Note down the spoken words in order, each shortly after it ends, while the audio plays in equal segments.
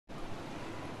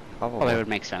Well, that would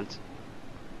make sense.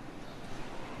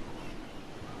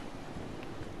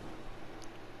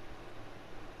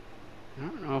 I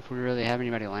don't know if we really have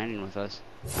anybody landing with us.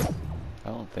 I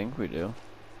don't think we do.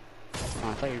 Oh,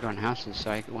 I thought you were going houses,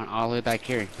 so I went all the way back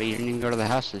here, but you didn't even go to the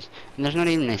houses. And there's not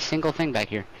even a single thing back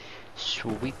here.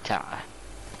 Sweeta.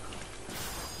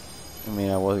 I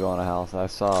mean, I was going to house. I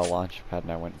saw a launch pad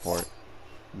and I went for it.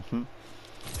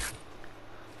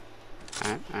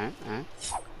 Alright.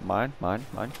 Mine.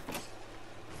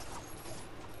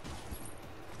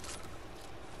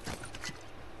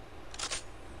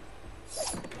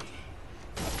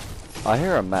 I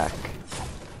hear a mech.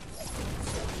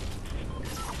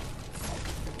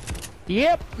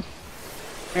 Yep!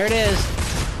 There it is!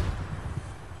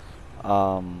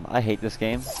 I hate this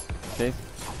game, Chase.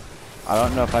 I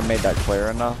don't know if I made that clear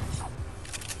enough.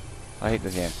 I hate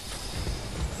this game.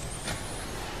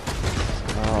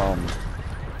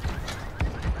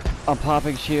 I'm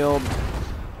popping shield.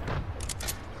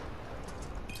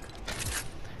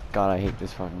 God, I hate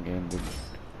this fucking game, dude.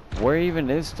 Where even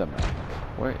is the mech?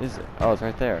 Where is it? Oh, it's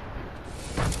right there.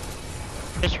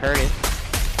 Just heard it.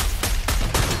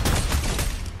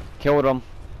 Killed him.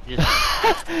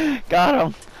 Got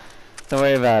him. Don't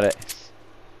worry about it.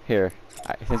 Here,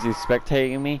 since he's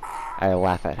spectating me, I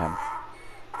laugh at him.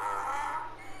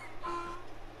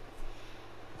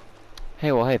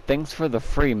 Hey, well, hey, thanks for the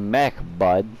free mech,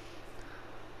 bud.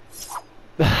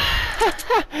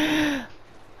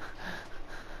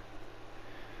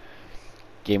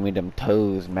 Give me them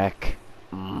toes, mech.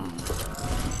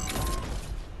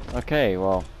 Okay,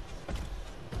 well,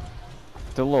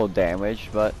 it's a little damage,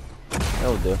 but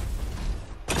it'll do.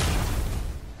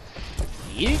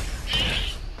 Yeet.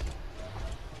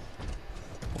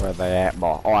 Where they at,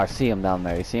 boy? Oh, I see him down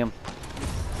there. You see him?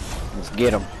 Let's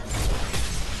get him.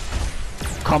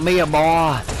 Come here,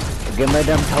 boy. Give me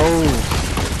them toes.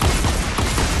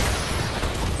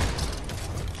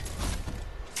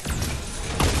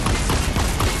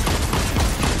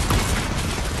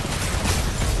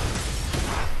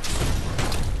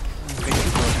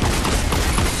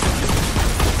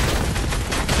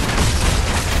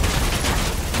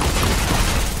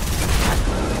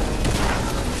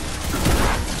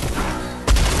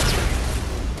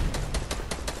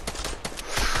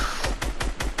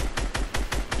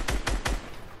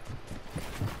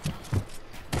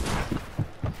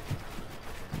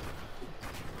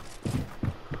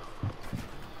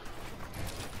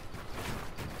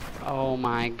 Oh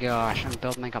my gosh, I'm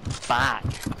building like a bot.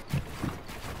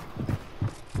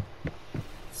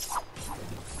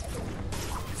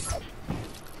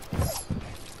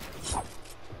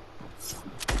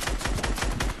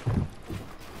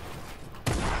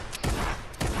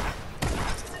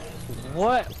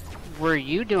 What were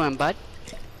you doing, bud?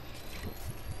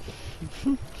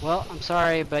 Well, I'm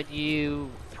sorry, but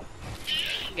you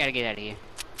gotta get out of here.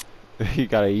 You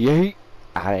gotta yeet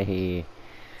out of here.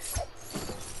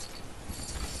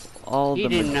 He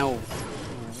didn't know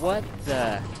what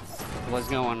the was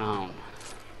going on.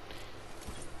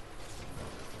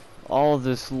 All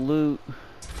this loot,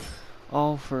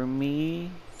 all for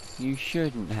me. You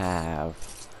shouldn't have.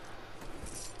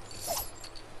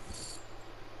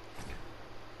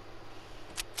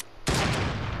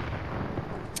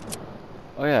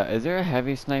 Oh yeah, is there a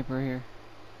heavy sniper here?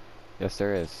 Yes,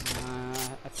 there is.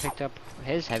 I picked up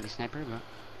his heavy sniper, but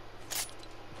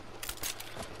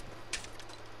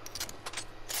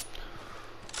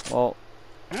Well,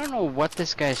 I don't know what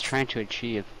this guy's trying to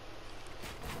achieve.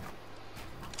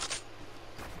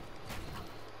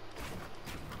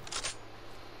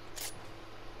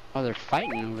 Oh, they're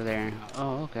fighting over there.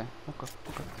 Oh, okay.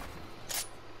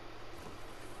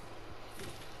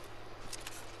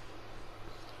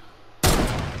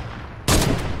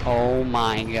 Oh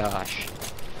my gosh.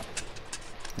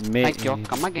 Thank you.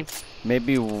 Come again.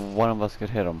 Maybe one of us could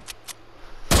hit him.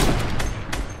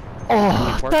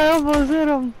 Oh, that almost hit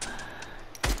him.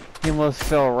 He almost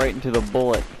fell right into the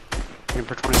bullet. Hit him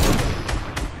for 24.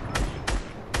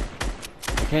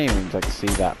 I can't even like see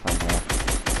that from here.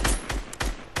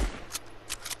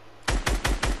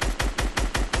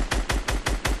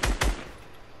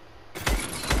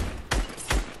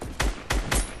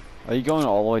 Are you going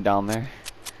all the way down there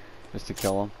just to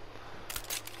kill him?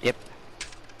 Yep.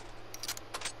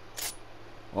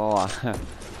 Well,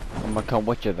 I'm gonna come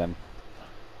with you then.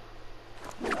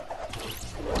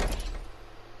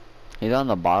 He's on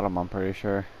the bottom, I'm pretty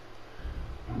sure.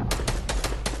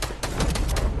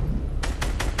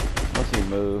 Unless he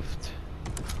moved.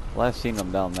 Well, I've seen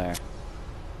him down there.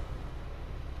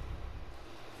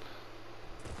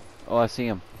 Oh, I see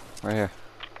him. Right here.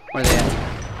 Where are they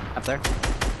at? Up there?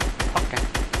 Okay.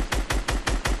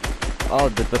 Oh,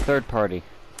 the third party.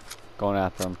 Going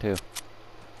after him too.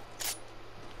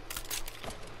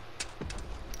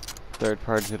 Third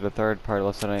party to the third party.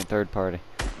 Listen, it ain't third party.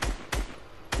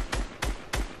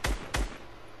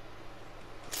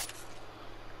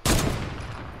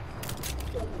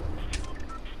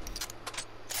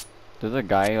 There's a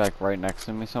guy like right next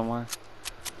to me somewhere.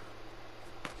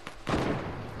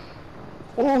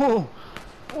 Oh!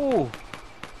 Oh!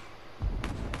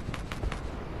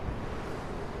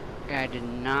 I did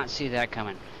not see that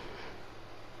coming.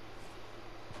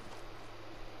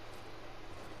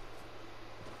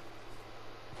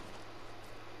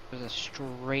 It was a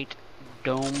straight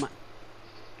dome.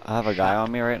 I have a guy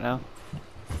on me right now.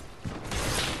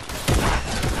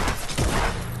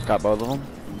 Got both of them.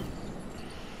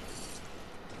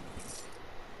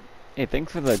 Hey,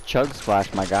 thanks for the chug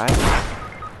splash, my guy.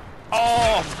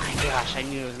 Oh my gosh, I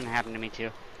knew it was gonna happen to me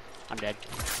too. I'm dead.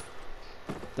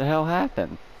 The hell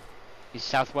happened? He's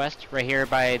southwest, right here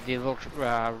by the little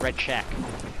red shack.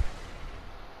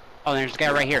 Oh, there's a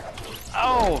guy right here.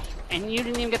 Oh, and you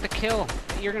didn't even get the kill.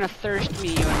 You're gonna thirst me,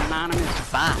 you anonymous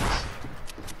bots.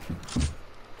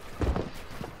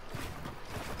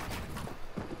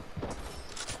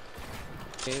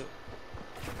 Dude.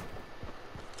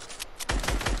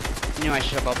 I knew I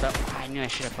should have built up. I knew I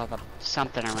should have built up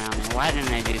something around me. Why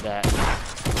didn't I do that?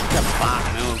 It's a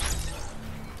bot move.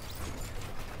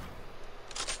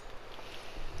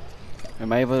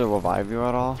 Am I able to revive you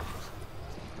at all?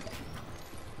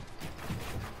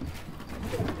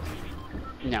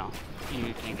 No,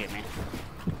 you can't get me.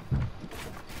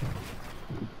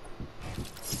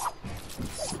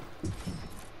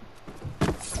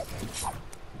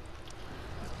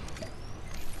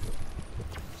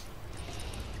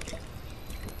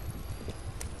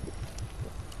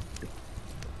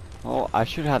 Oh, I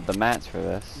should have the mats for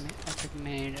this. Epic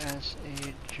made us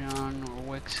a John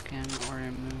Wick skin or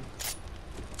a move.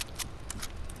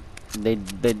 They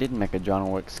did make a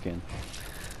John Wick skin.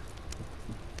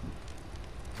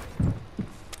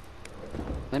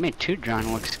 They made 2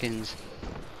 John Wick skins.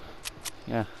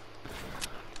 Yeah.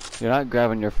 You're not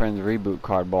grabbing your friend's reboot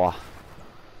card, boy.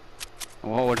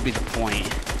 What would be the point?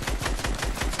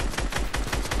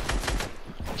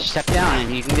 Step down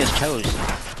and you can get his toes.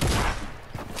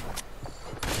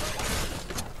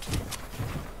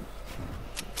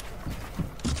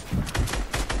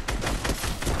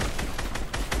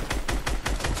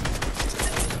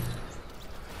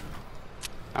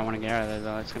 I want to get out of there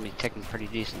though, it's going to be ticking pretty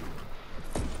decent.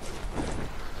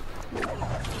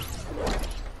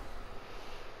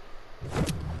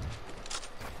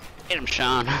 Get him,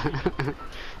 Sean.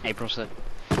 April said.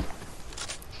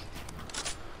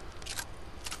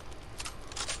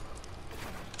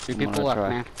 Three people left,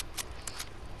 man.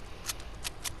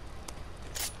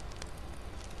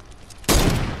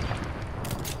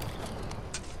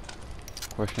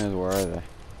 Question is, where are they?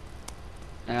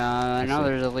 I know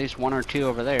there's at least 1 or 2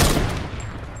 over there.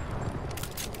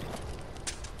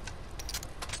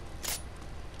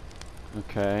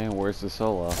 Okay, where's the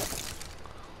solo?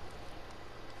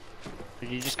 Did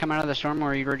you just come out of the storm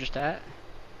where you were just at?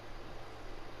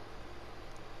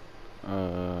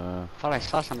 Thought I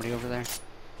saw somebody over there.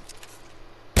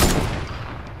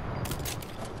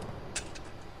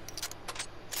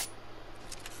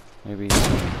 Maybe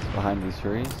behind these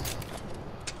trees?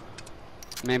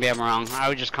 Maybe I'm wrong. I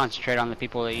would just concentrate on the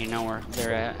people that you know where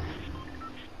they're at.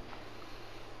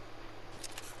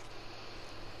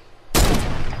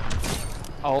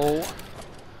 Oh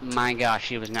my gosh,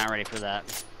 he was not ready for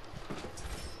that.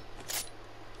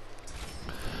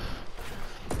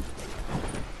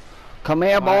 Come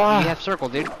here, boy! You have circle,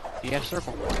 dude. You have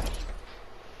circle.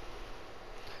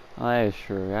 Oh, that is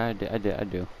true. I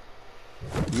do.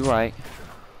 You right.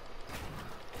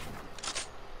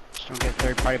 Just don't get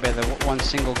third party by the one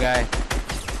single guy.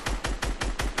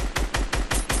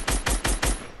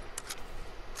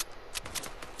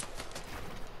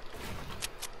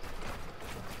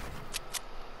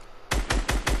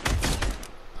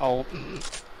 Oh.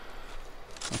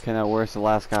 Okay, now where's the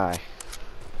last guy?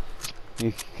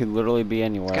 He could literally be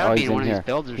anywhere. Gotta oh, be he's in in one here. of these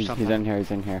builds or something. He's in here.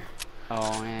 He's in here.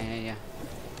 Oh, yeah.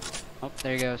 Oh,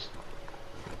 there he goes.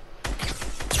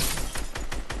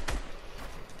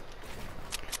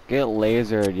 Get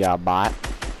lasered, ya bot.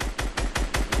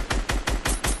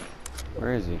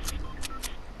 Where is he?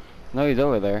 No, he's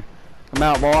over there. Come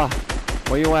out, boy.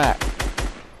 Where you at?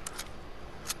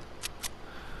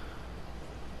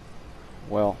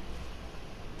 Well.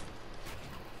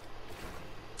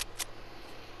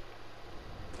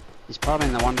 He's probably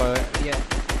in the one by, yeah.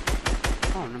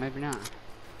 Oh, no, maybe not.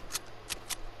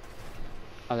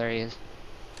 Oh, there he is.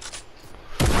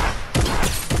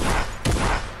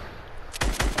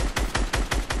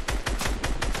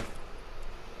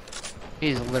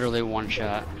 He's literally one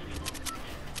shot.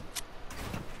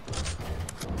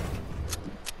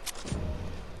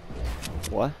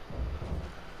 What?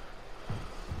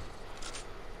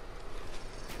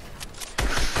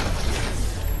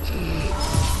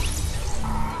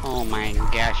 Oh my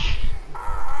gosh.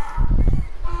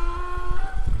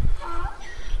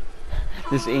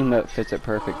 This emote fits it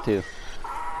perfect too.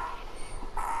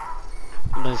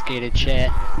 Let's get it, chat.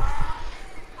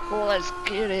 Let's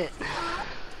get it.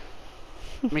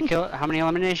 How many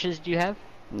eliminations do you have?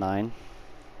 9.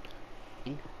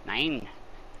 9.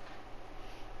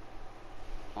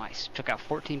 Nice. Took out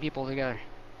 14 people together.